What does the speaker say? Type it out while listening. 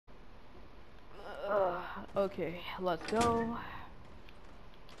Okay, let's go.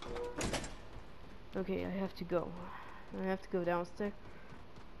 Okay, I have to go. I have to go downstairs.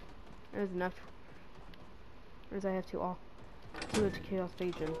 There's enough. Whereas I have to all do it to Chaos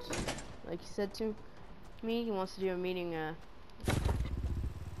Agent. Like he said to me, he wants to do a meeting at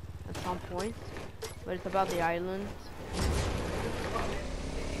some point. But it's about the island.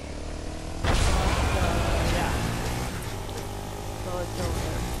 Yeah. So let's go over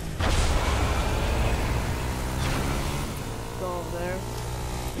there. Go over there.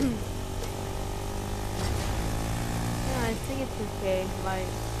 Yeah, I think it's okay. Like,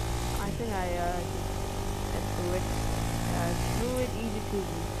 I think I through it. Through it easy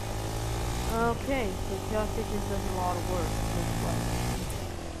peasy. Okay, so Chaos Agent does a lot of work. Looks like.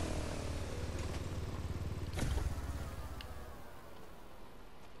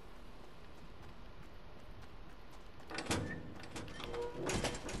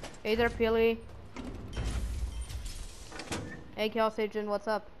 Hey there, Peely. Hey, Chaos Agent, what's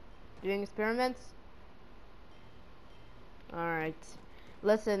up? Doing experiments? Alright.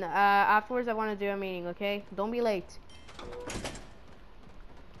 Listen, afterwards I want to do a meeting, okay? Don't be late.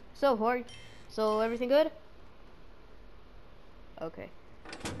 So, Hori, so everything good? Okay.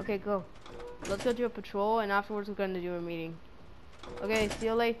 Okay, go. Let's go do a patrol, and afterwards we're going to do a meeting. Okay, see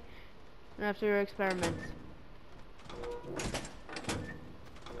you later after your experiment.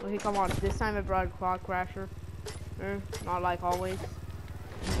 Okay, come on. This time I brought a quad crasher. Not like always.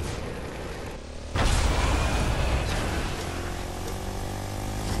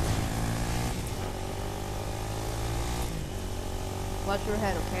 Watch your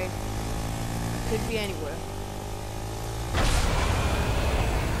head, okay? Could be anywhere.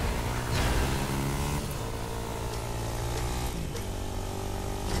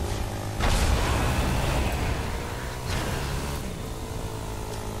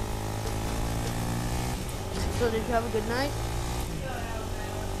 So did you have a good night?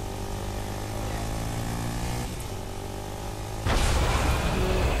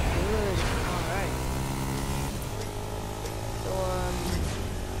 Good. Alright. So,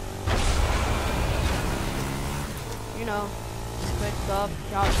 you know, quick stuff,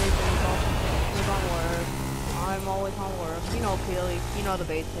 job station, always on work. I'm always on work. You know, Peely, you know the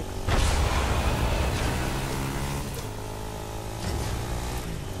basics.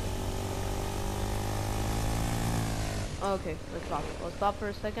 Okay, let's stop. Let's stop for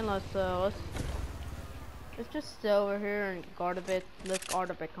a second. Let's just stay over here and guard a bit. Let's guard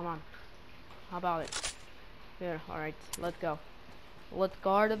a bit. Come on. How about it? Here. All right. Let's go. Let's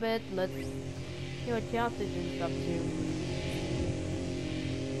guard a bit. Let's see what Chaos Agent's up to.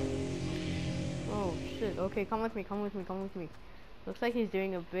 Oh shit. Okay, come with me. Come with me. Come with me. Looks like he's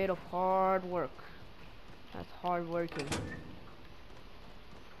doing a bit of hard work. That's hard working.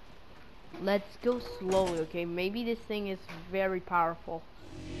 Let's go slowly, okay? Maybe this thing is very powerful.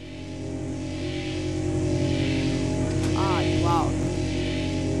 Ah, wow.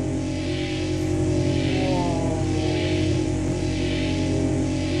 Whoa.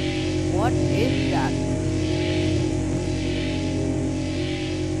 What is that?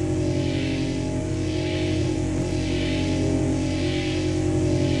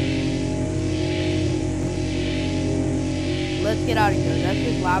 Let's get out of here. That's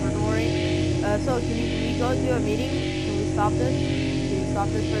his laboratory. So can we go do a meeting? Can we stop this? Can we stop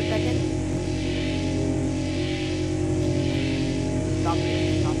this for a second? Stop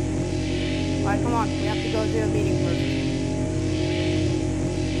it. Stop it. Alright, come on. We have to go do a meeting first.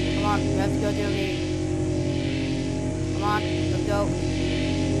 Come on. We have to go do a meeting. Come on. Let's go.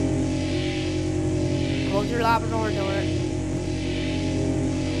 Close your laboratory door.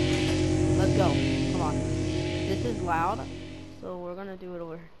 Let's go. Come on. This is loud, so we're gonna do it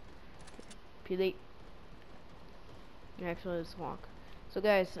over here. Peely. Actually, let's walk. So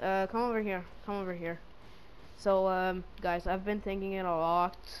guys, come over here. Come over here. So, guys, I've been thinking it a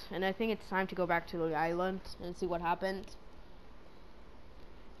lot, and I think it's time to go back to the island and see what happened.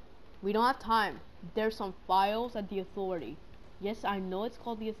 We don't have time. There's some files at the authority. Yes, I know it's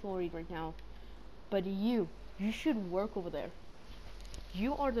called the authority right now, but you should work over there.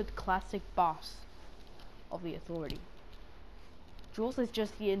 You are the classic boss of the authority. Jules is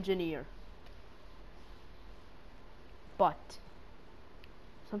just the engineer. But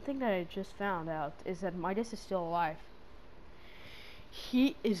something that I just found out is that Midas is still alive.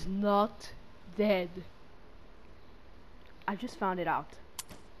 He is not dead. I just found it out.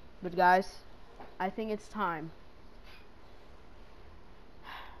 But guys, I think it's time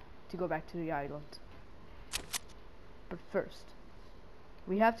to go back to the island. But first,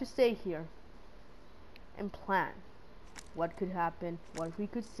 we have to stay here and plan what could happen, what we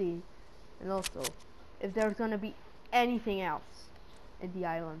could see, and also if there's gonna be anything else in the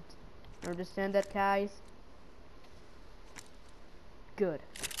island. Understand that, guys? Good.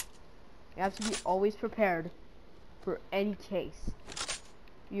 You have to be always prepared for any case.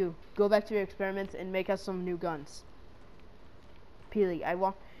 You, go back to your experiments and make us some new guns. Peely, I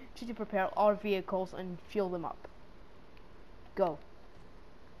want you to prepare our vehicles and fuel them up. Go.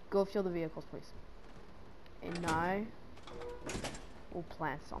 Go fuel the vehicles, please. And I will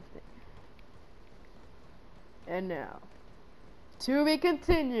plan something. And now, to be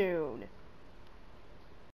continued.